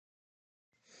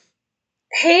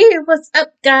Hey, what's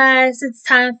up, guys? It's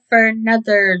time for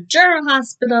another General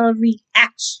Hospital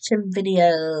reaction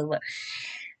video.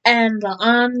 And the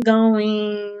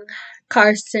ongoing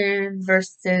Carson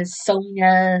versus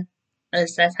Sonia,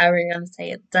 is that's how we're gonna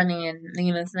say it, Sunny and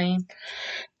Nina's name,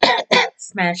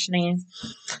 smash name.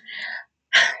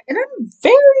 And I'm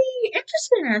very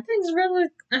interested. I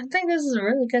think this is a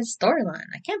really good storyline.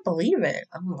 I can't believe it.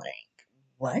 I'm like,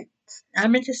 what?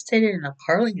 I'm interested in a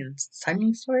Carly and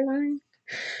Sunny storyline.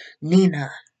 Nina.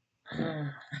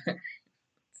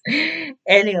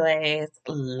 Anyways,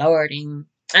 lording.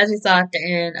 As we saw at the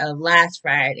end of last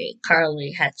Friday,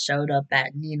 Carly had showed up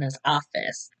at Nina's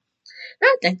office. Now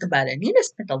I think about it, Nina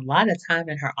spent a lot of time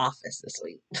in her office this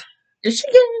week. Did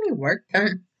she get any work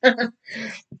done?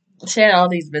 She had all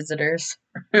these visitors.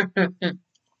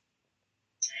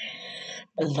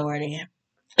 Lordy.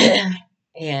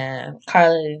 Yeah,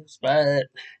 Carly's, but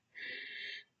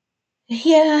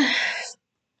yeah,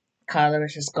 Carly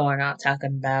was just going out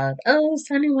talking about, oh,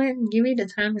 Sunny went and give me the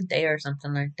time of day or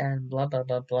something like that, and blah, blah,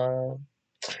 blah, blah.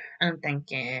 I'm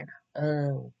thinking,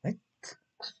 oh, what?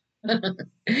 And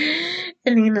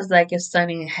Nina's like, if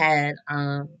Sunny had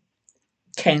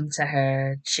came to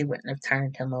her, she wouldn't have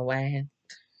turned him away.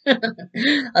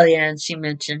 Oh yeah, and she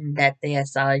mentioned that they had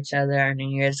saw each other on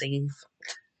New Year's Eve.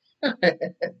 I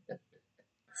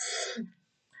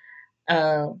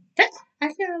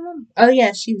can't remember. Oh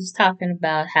yeah, she was talking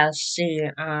about how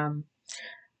they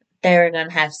were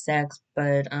gonna have sex,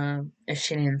 but if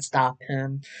she didn't stop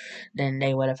him, then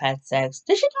they would have had sex.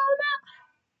 Did she talk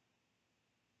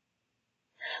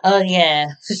about? Oh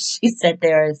yeah, she said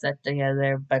they were set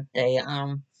together, but they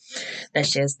that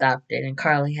she had stopped it, and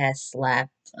Carly had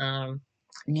slapped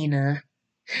Nina.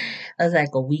 It was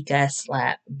like a weak ass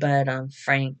slap, but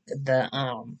Frank, the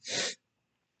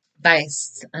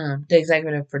Vice, the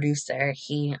executive producer,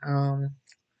 he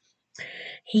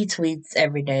tweets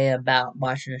every day about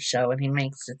watching the show, and he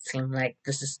makes it seem like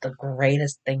this is the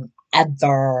greatest thing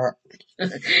ever.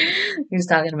 He was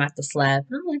talking about the slap,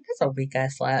 and I'm like, that's a weak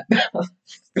ass slap.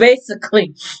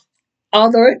 Basically,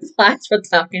 all the replies were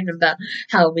talking about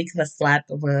how weak of a slap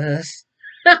it was.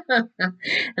 And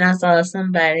I saw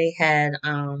somebody had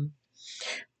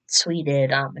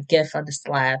tweeted a gif of the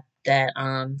slap that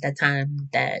time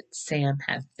that Sam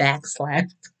had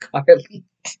backslapped Carly.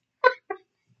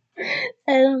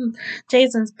 And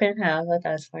Jason's penthouse. I thought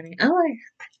that was funny. I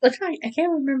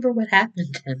can't remember what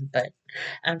happened to him, but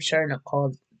I'm sure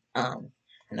um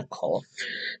Nicole,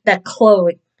 that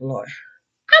Chloe, Lord,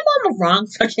 I'm on the wrong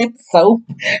fucking soap.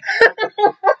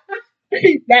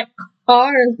 That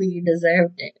Carly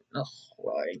deserved it. Oh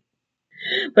Lord.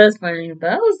 But it's funny. But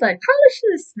I was like, Carly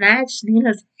should have snatched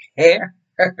Nina's hair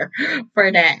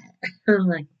for that. I'm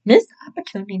like, missed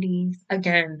opportunities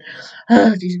again.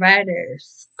 Oh, these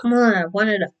writers. Come on, I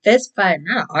wanted a fist fight,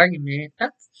 not an argument.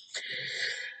 That's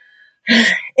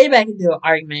anybody can do an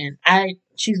argument. I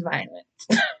choose violence.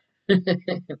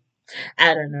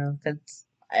 I don't know, cause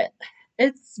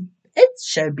it's it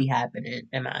should be happening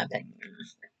in my opinion.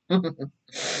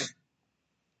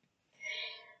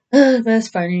 But it's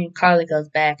funny. Carly goes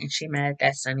back and she mad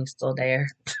that Sunny's still there.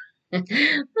 I'm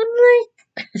like,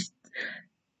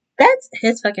 that's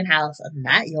his fucking house,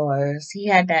 not yours. He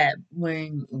had that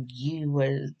when you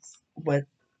was with,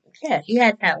 yeah, he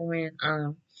had that when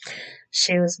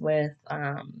she was with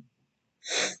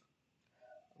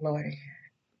Lord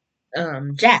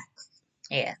Jack.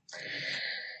 Yeah,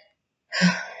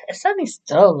 Sunny's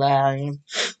still lying.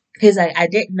 He's like, I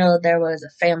didn't know there was a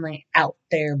family out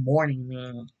there mourning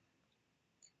me.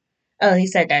 Oh, he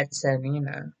said that to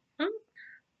Nina. Hmm?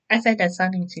 I said that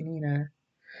Sunny to Nina.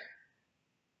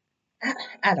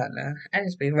 I don't know. I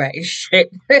just be writing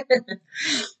shit.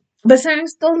 But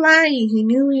Sam's still lying. He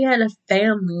knew he had a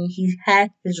family. He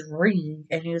had his ring,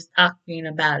 and he was talking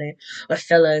about it with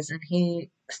Phyllis, and he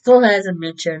still hasn't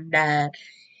mentioned that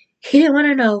he didn't want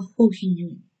to know who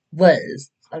he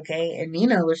was. Okay, and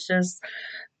Nina was just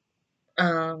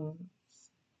um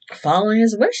following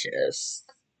his wishes.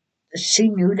 She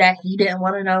knew that he didn't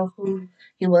want to know who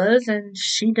he was, and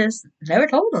she just never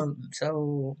told him.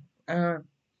 So, I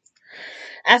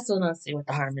still don't see what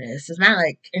the harm is. It's not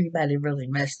like anybody really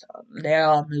messed up. They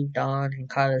all moved on, and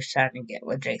Carter's trying to get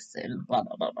with Jason. Blah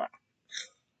blah blah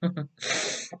blah.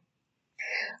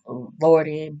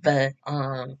 Lordy, but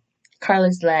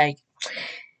Carly's like,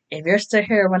 if you're still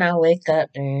here when I wake up,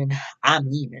 then I'm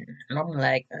leaving. And I'm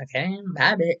like, okay,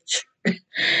 bye, bitch. And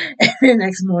the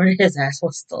next morning, his ass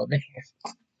was still there.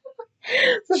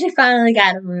 So she finally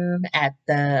got a room at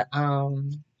the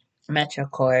Metro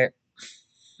Court.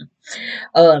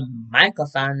 Michael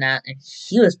found out and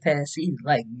he was pissed. He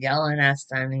like yelling at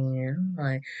Sunny and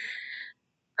like,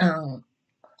 um,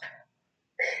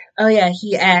 oh yeah,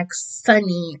 he asked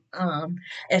Sunny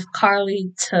if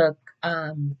Carly took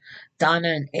Donna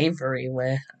and Avery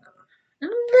with. I'm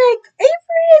like,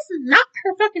 Avery is not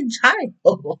her fucking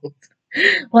child.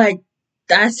 Like,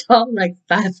 I saw like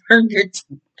 500,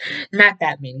 not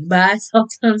that many, but I saw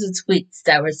tons of tweets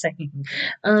that were saying,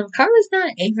 Carla's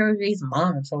not Avery's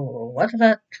mom, so what the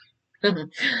fuck?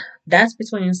 That's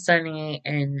between Sunny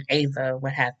and Ava,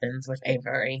 what happens with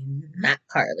Avery, not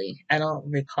Carly. I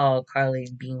don't recall Carly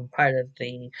being part of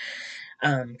the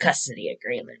custody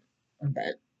agreement,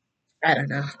 but I don't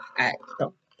know. I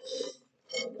don't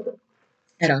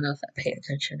I don't know if I pay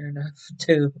attention enough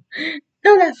to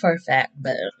know that for a fact,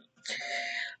 but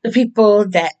the people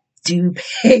that do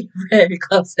pay very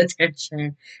close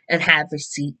attention and have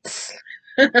receipts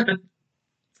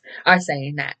are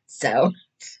saying that. So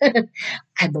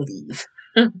I believe.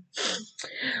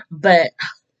 But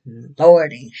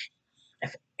Lordy,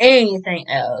 if anything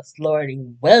else, Lordy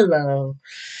Willow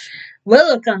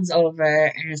comes over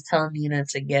and is telling Nina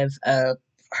to give up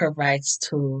her rights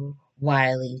to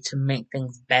Wiley to make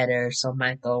things better so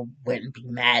Michael wouldn't be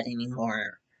mad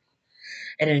anymore.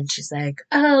 And then she's like,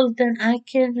 oh, then I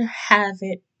can have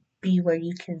it be where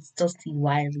you can still see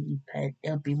Wiley, but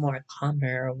it'll be more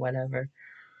calmer or whatever.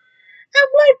 I'm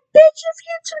like, bitch, if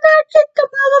you do not get the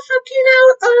motherfucking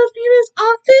out of Nina's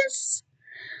office,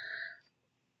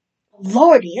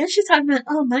 Lordy. And she's talking about,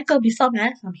 oh, Michael be so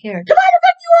mad if I'm here. Why the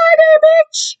fuck you are there,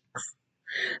 bitch?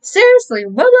 Seriously,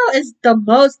 Willow is the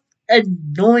most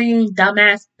annoying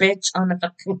dumbass bitch on the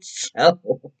fucking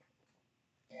show.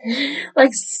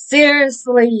 Like,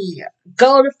 seriously,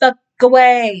 go the fuck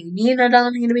away. Nina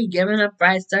don't need to be giving up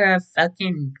rights to her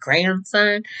fucking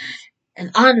grandson.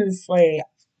 And honestly,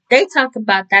 they talk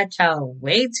about that child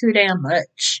way too damn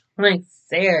much. Like,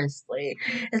 seriously.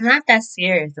 It's not that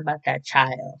serious about that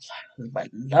child. But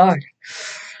Lord.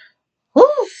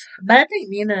 Whew. But I think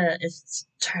Nina is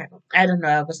I don't know,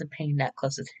 I wasn't paying that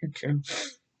close attention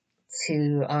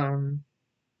to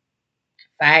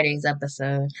Friday's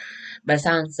episode. But it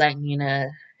sounds like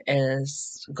Nina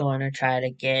is going to try to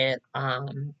get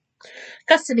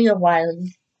custody of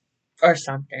Wiley or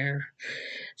something.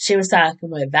 She was talking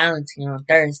with Valentine on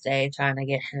Thursday, trying to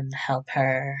get him to help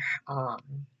her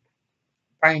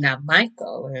bring out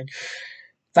Michael. And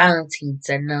Valentine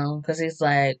said no, because he's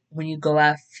like, when you go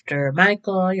after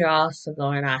Michael, you're also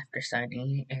going after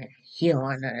Sonny, and he don't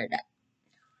want none of that.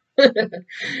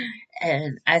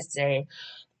 And I say,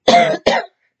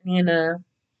 Nina,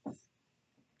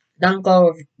 don't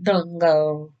go, don't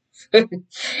go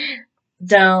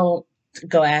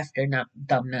after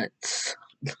dumb nuts.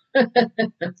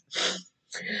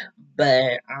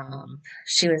 But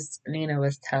Nina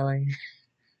was telling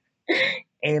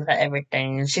Ava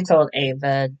everything. And she told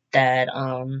Ava that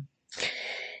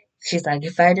she's like,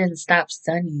 if I didn't stop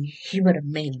Sonny, he would have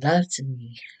made love to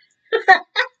me.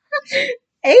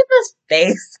 Ava's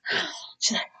face.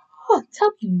 She's like, oh,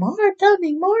 tell me more. Let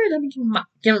me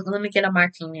get a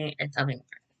martini and tell me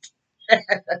more.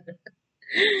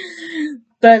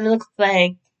 But it looks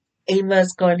like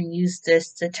Ava's going to use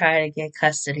this to try to get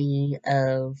custody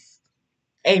of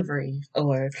Avery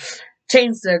or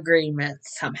change the agreement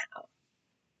somehow.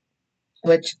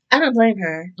 Which I don't blame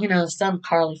her. You know, some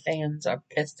Carly fans are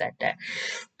pissed at that.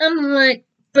 I'm like,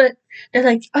 but they're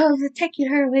like, oh, they're taking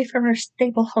her away from her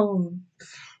stable home.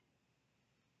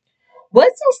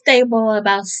 What's so stable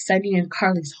about Sunny and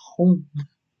Carly's home?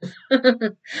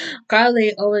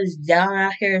 Carly always down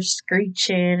out here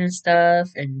screeching and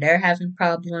stuff, and they're having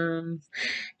problems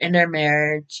in their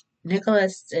marriage.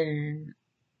 Nicholas and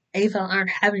Ava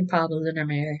aren't having problems in their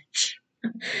marriage.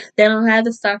 They don't have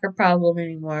the soccer problem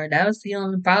anymore. That was the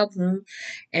only problem.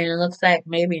 And it looks like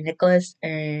maybe Nicholas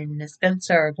and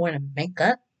Spencer are going to make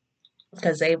up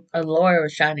because Laura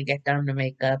was trying to get them to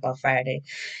make up on Friday.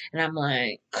 And I'm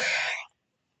like,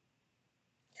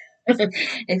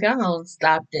 if y'all don't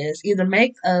stop this, either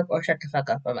make up or shut the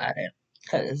fuck up about it.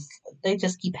 Because they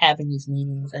just keep having these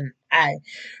meetings and I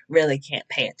really can't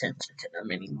pay attention to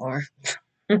them anymore.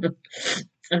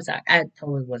 I'm sorry, I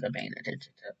totally wasn't paying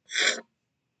attention to.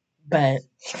 But,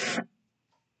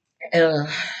 uh,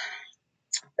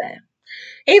 but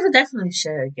Ava definitely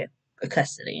should get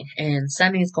custody. And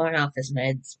Sonny's going off his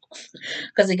meds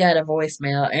because he got a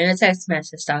voicemail and a text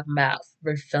message talking about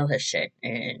refill his shit.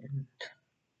 And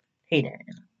he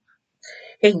didn't.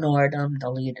 He ignored them,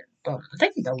 deleted them. I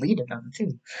think he deleted them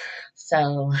too.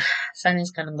 So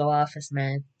Sonny's gonna go off his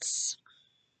meds.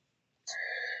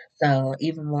 So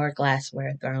even more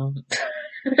glassware thrown.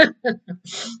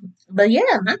 But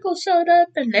yeah, Michael showed up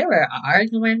and they were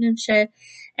arguing and shit.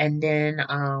 And then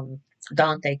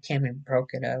Dante came and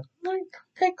broke it up. I'm like,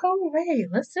 Dante, go away.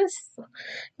 Let's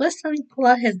let me pull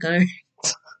out his gun.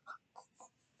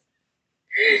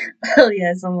 Oh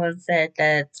yeah, someone said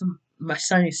that my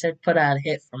son said put out a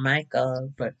hit for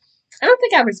Michael, but I don't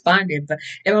think I responded. But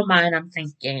in my mind, I'm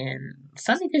thinking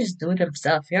Sonny could just do it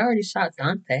himself. He already shot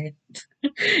Dante.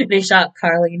 They shot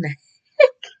Carly.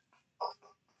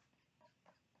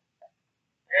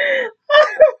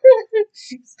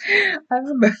 I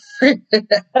remember.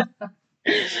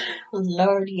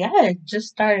 Lordy, I had just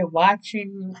started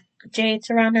watching James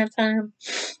around that time.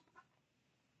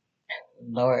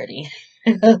 Lordy,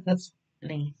 that's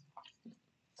funny.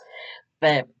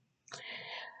 But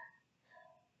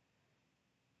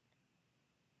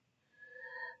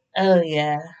oh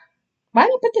yeah, why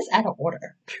did I put this out of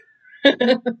order?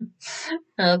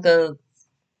 Because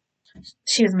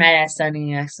she was mad at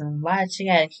Sunny and asked him why she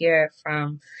had to hear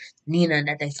from Nina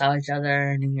that they saw each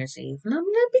other on New Year's Eve. And I'm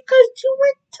like, because you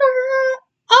went to her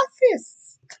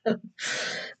office.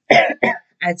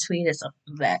 I tweeted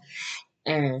something like that.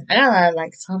 And I got a lot of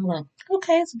likes. So I'm like,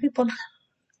 okay, some people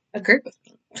agree with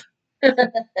me.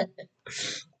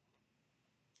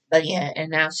 But yeah, and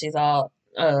now she's all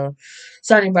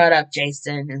Sonny brought up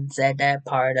Jason and said that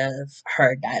part of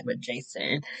her died with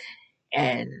Jason.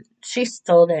 And she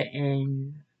stole it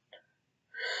and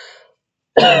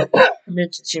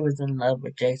mentioned she was in love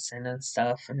with Jason and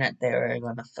stuff and that they were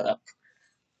gonna fuck.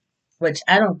 Which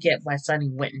I don't get why Sonny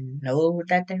wouldn't know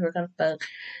that they were gonna fuck.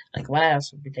 Like why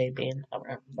else would they be in love?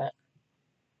 But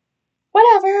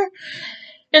whatever.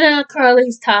 And now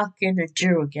Carly's talking to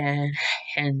Drew again.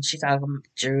 And she's talking to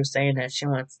Drew saying that she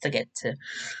wants to get to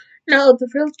know the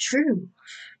real Drew.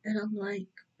 And I'm like,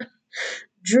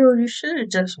 Drew, you should have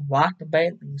just walked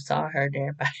away when you saw her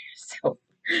there by yourself.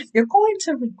 You're going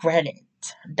to regret it.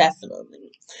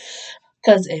 Definitely.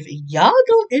 Because if y'all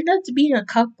don't end up to being a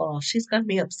couple, she's gonna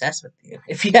be obsessed with you.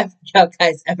 If y'all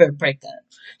guys ever break up,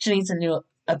 she needs a new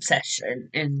obsession,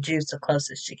 and Drew's the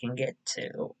closest she can get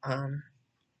to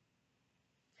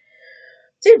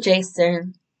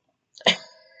Jason.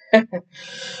 I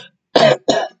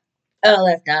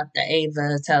left out that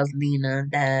Ava tells Nina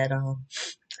that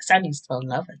Sunny's still in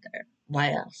love with her.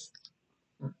 Why else?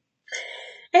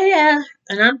 And yeah,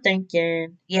 and I'm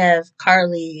thinking, yeah, if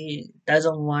Carly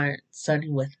doesn't want Sunny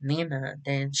with Nina,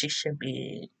 then she should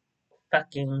be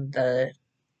fucking the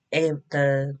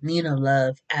Nina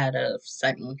love out of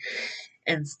Sunny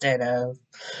instead of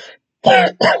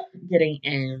getting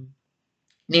in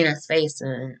Nina's face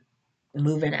and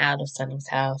moving out of Sunny's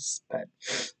house. But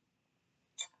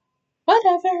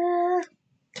whatever.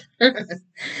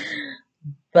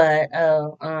 But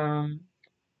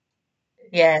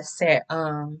yeah, Sarah,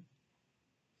 oh,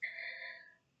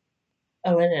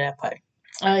 what did I put?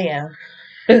 Oh yeah,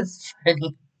 it's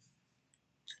funny.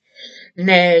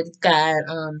 Ned got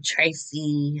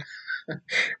Tracy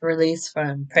released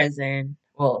from prison.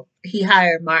 Well, he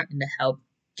hired Martin to help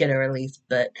get her released,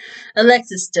 but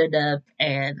Alexis stood up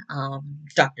and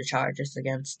dropped the charges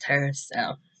against her.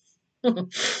 So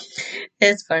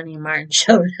it's funny. Martin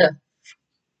showed up.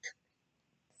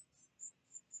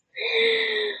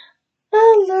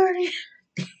 Oh lordy.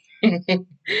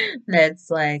 Ned's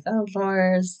like, oh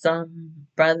Laura's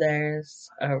brothers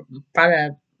or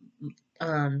brother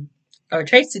um or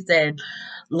Tracy said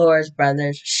Laura's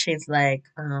brothers. She's like,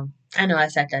 I know I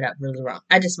set that up really wrong.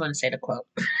 I just want to say the quote.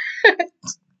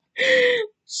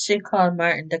 She called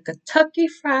Martin the Kentucky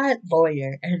Fried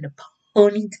Lawyer and the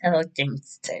Ponytail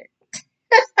Gangster.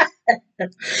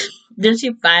 Then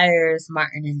she fires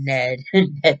Martin and Ned,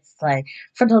 and Ned's like,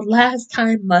 for the last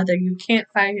time, mother, you can't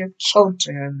fire your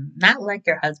children, not like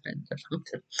your husband or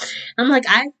something. I'm like,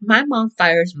 my mom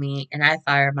fires me, and I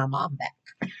fire my mom back.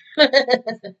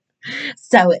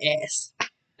 So it is.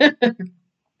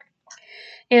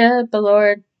 Yeah, the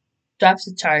Lord drops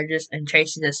the charges, and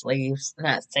Tracy just leaves,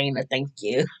 not saying a thank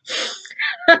you.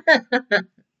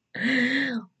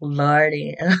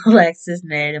 Lordy, Alexis,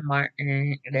 Ned, and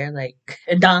Martin, they're like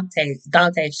Dante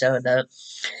showed up,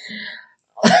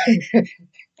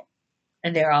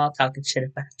 and they're all talking shit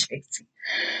about Tracy.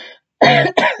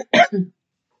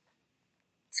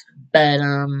 But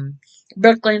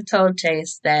Brooklyn told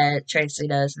Chase that Tracy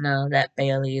does know that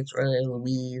Bailey is really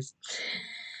Louise,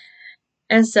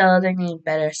 and so they need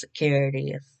better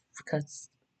security because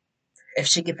if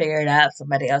she can figure it out,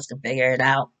 somebody else can figure it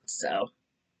out. So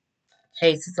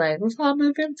Chase is like, let's all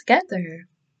move in together.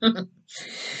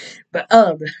 But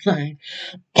oh, the line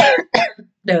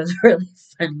that was really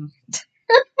funny.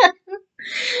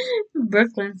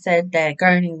 Brooklyn said that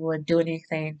Gurney would do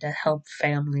anything to help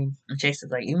family. And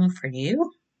Jason's like, even for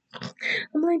you?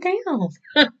 I'm like, damn.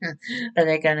 But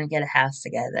they're gonna get a house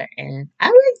together. And I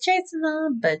like Jason though,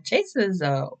 but Jason's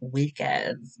a weak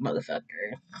ass motherfucker.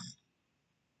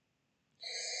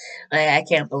 Like, I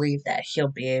can't believe that he'll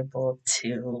be able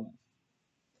to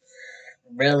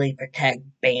really protect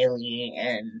Bailey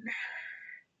and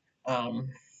um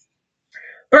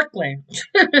Brooklyn.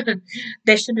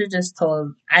 They should have just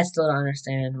told. I still don't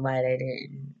understand why they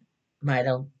didn't. Why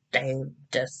don't they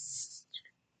just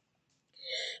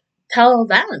tell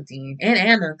Valentine and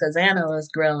Anna? Because Anna was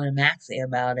grilling Maxie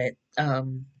about it.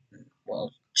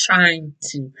 Well, trying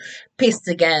to piece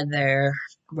together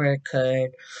where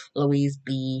could Louise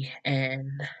be, and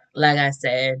like I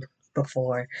said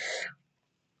before,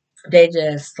 they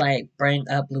just like bring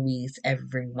up Louise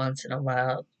every once in a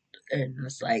while. And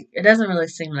it's like, it doesn't really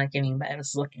seem like anybody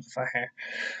was looking for her.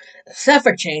 Except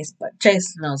for Chase, but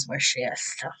Chase knows where she is.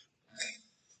 So,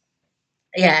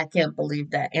 yeah, I can't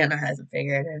believe that Anna hasn't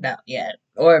figured it out yet.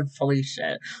 Or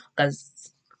Felicia.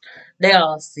 Because they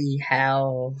all see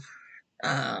how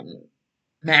um,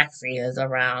 Maxie is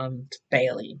around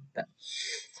Bailey.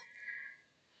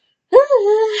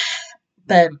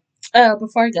 But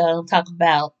before I go, talk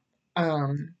about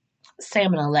um,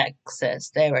 Sam and Alexis.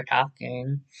 They were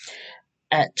talking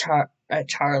at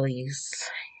Charlie's,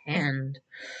 and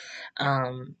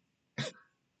um,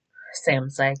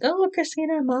 Sam's like, "Oh,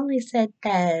 Christina and Molly said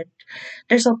that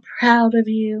they're so proud of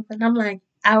you," and I'm like,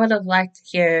 I would have liked to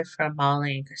hear from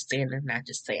Molly and Christina, not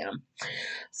just Sam.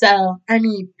 So I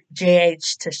need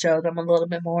JH to show them a little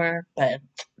bit more, but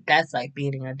that's like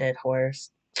beating a dead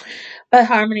horse. But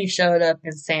Harmony showed up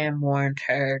and Sam warned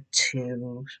her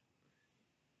to.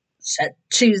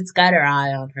 She's got her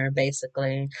eye on her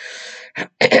basically,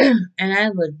 and I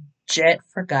legit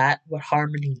forgot what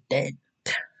Harmony did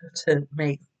to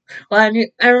make. Well, I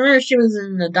remember she was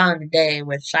in the Dawn of Day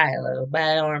with Shiloh, but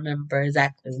I don't remember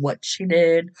exactly what she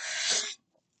did.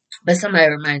 But somebody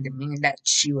reminded me that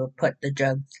she would put the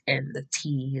drugs in the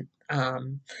tea,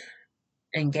 and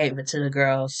gave it to the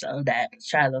girls so that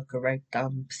Shiloh could write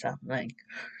them. So I'm like,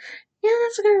 yeah,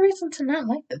 that's a good reason to not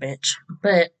like the bitch.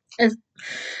 But it's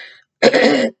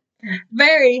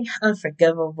very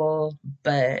unforgivable.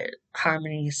 But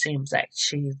Harmony seems like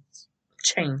she's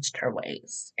changed her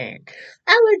ways, and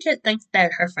I legit think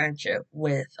that her friendship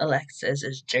with Alexis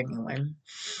is genuine.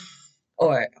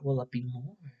 Or will it be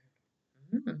more?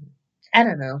 Hmm. I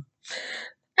don't know.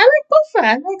 I like both of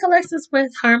them. I like Alexis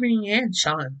with Harmony and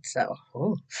Sean. So,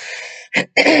 ooh.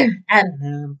 I don't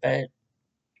know, but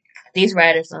these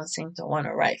writers don't seem to want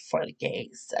to write for the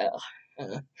gays. So,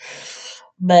 uh.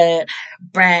 But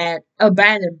Brad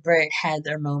and Britt had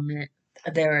their moment.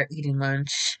 They were eating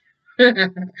lunch.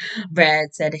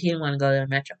 Brad said he didn't want to go to the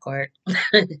Metro Court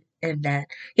and that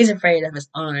he's afraid of his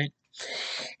aunt.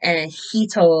 And he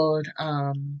told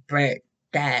Britt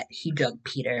that he drugged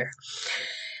Peter.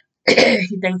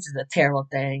 He thinks it's a terrible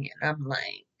thing. And I'm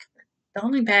like, the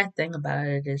only bad thing about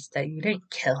it is that you didn't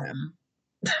kill him.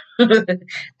 That's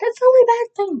the only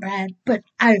bad thing, Brad. But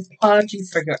I applaud you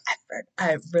for your effort.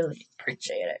 I really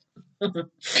appreciate it.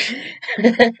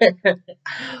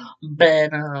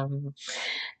 But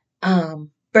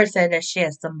Bert said that she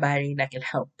has somebody that can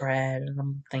help Brad, and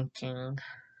I'm thinking,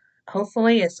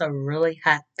 hopefully, it's a really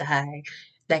hot guy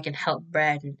that can help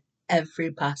Brad in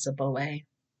every possible way.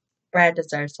 Brad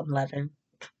deserves some loving.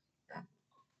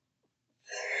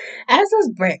 As does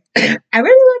Britt. I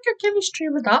really like her chemistry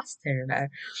with Austin. I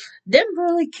didn't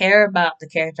really care about the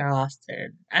character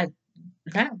Austin. I'm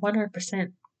not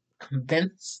 100%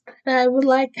 convinced that I would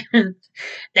like.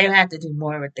 They would have to do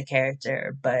more with the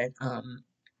character, but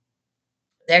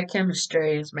their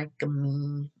chemistry is making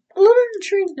me a little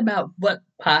intrigued about what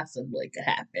possibly could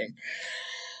happen.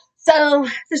 So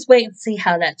just wait and see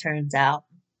how that turns out.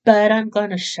 But I'm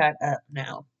gonna shut up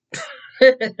now.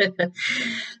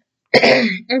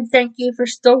 And thank you for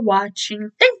still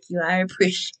watching. Thank you, I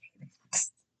appreciate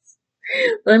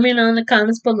it. Let me know in the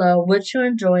comments below what you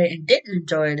enjoyed and didn't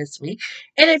enjoy this week.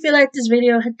 And if you like this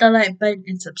video, hit the like button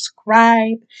and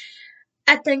subscribe.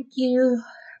 I thank you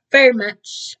very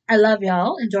much. I love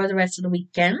y'all. Enjoy the rest of the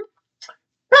weekend.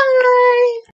 Bye!